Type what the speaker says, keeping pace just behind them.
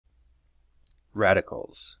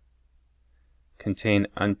Radicals contain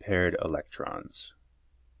unpaired electrons,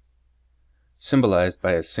 symbolized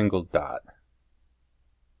by a single dot.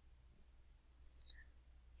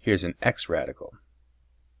 Here's an X radical.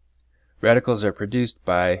 Radicals are produced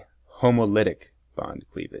by homolytic bond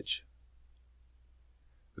cleavage.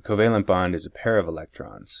 The covalent bond is a pair of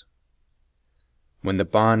electrons. When the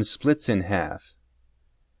bond splits in half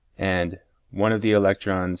and one of the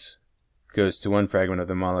electrons goes to one fragment of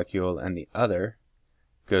the molecule and the other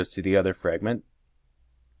goes to the other fragment,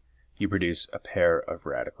 you produce a pair of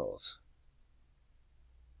radicals.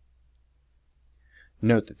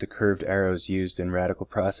 Note that the curved arrows used in radical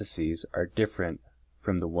processes are different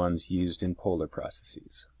from the ones used in polar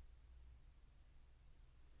processes.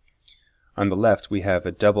 On the left we have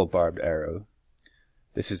a double barbed arrow.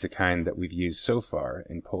 This is the kind that we've used so far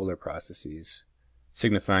in polar processes,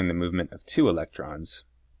 signifying the movement of two electrons.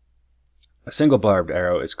 A single barbed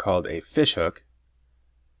arrow is called a fishhook.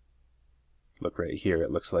 Look right here, it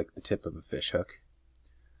looks like the tip of a fishhook.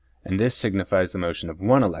 And this signifies the motion of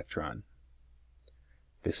one electron.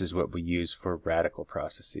 This is what we use for radical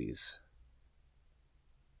processes.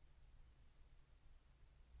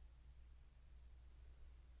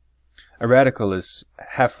 A radical is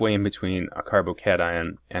halfway in between a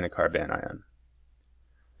carbocation and a carbanion.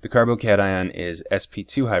 The carbocation is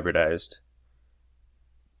sp2 hybridized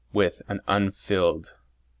with an unfilled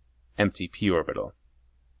empty p orbital,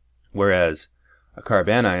 whereas a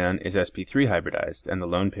carbanion is sp3 hybridized and the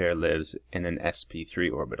lone pair lives in an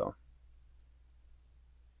sp3 orbital.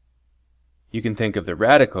 You can think of the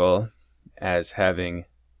radical as having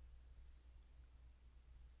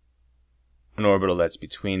an orbital that's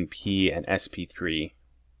between p and sp3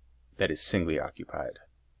 that is singly occupied.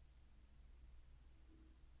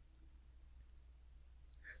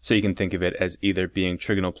 So you can think of it as either being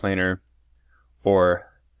trigonal planar or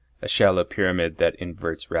a shallow pyramid that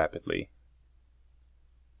inverts rapidly.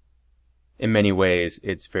 In many ways,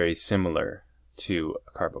 it's very similar to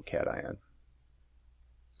a carbocation.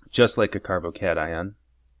 Just like a carbocation,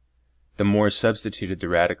 the more substituted the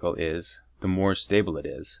radical is, the more stable it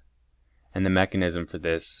is, and the mechanism for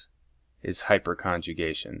this is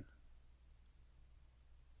hyperconjugation.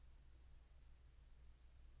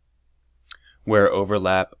 Where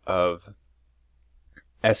overlap of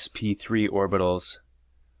sp3 orbitals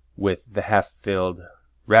with the half-filled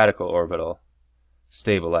radical orbital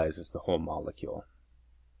stabilizes the whole molecule.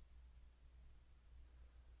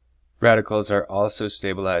 Radicals are also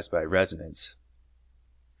stabilized by resonance.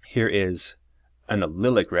 Here is an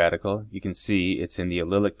allylic radical. You can see it's in the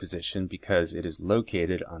allylic position because it is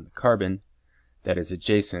located on the carbon that is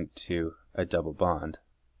adjacent to a double bond.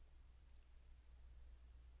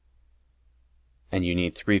 And you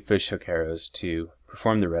need 3 fishhook arrows to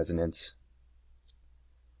perform the resonance.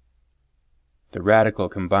 The radical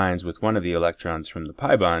combines with one of the electrons from the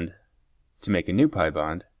pi bond to make a new pi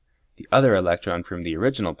bond. The other electron from the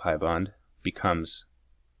original pi bond becomes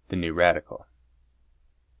the new radical.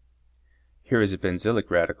 Here is a benzylic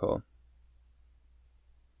radical.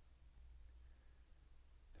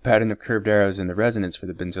 The pattern of curved arrows in the resonance for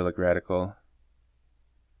the benzylic radical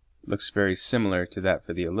looks very similar to that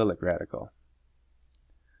for the allylic radical.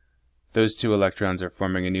 Those two electrons are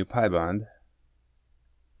forming a new pi bond,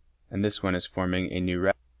 and this one is forming a new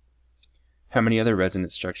radical. How many other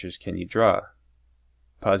resonance structures can you draw?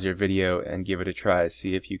 Pause your video and give it a try.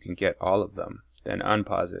 See if you can get all of them. Then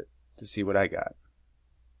unpause it to see what I got.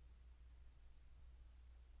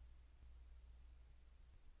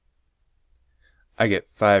 I get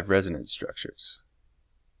 5 resonance structures.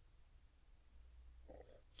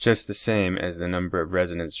 Just the same as the number of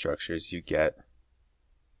resonance structures you get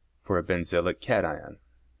for a benzylic cation.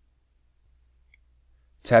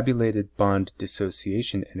 Tabulated bond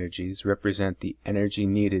dissociation energies represent the energy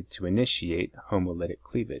needed to initiate homolytic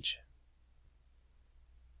cleavage.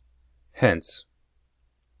 Hence,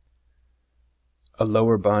 a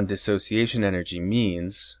lower bond dissociation energy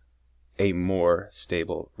means a more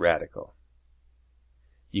stable radical.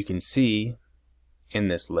 You can see in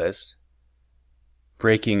this list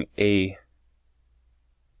breaking a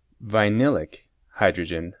vinylic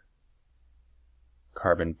hydrogen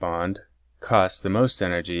carbon bond costs the most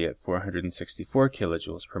energy at 464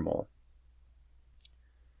 kilojoules per mole.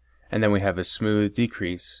 And then we have a smooth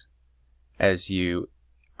decrease as you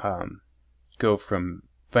go from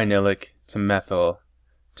vinylic to methyl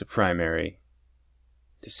to primary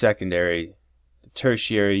to secondary to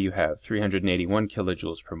tertiary. You have 381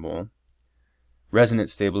 kilojoules per mole.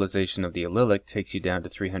 Resonance stabilization of the allylic takes you down to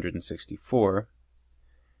 364.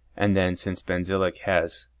 And then since benzylic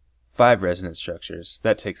has 5 resonance structures.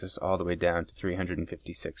 That takes us all the way down to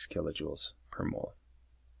 356 kilojoules per mole.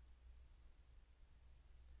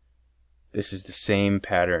 This is the same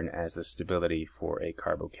pattern as the stability for a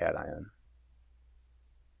carbocation.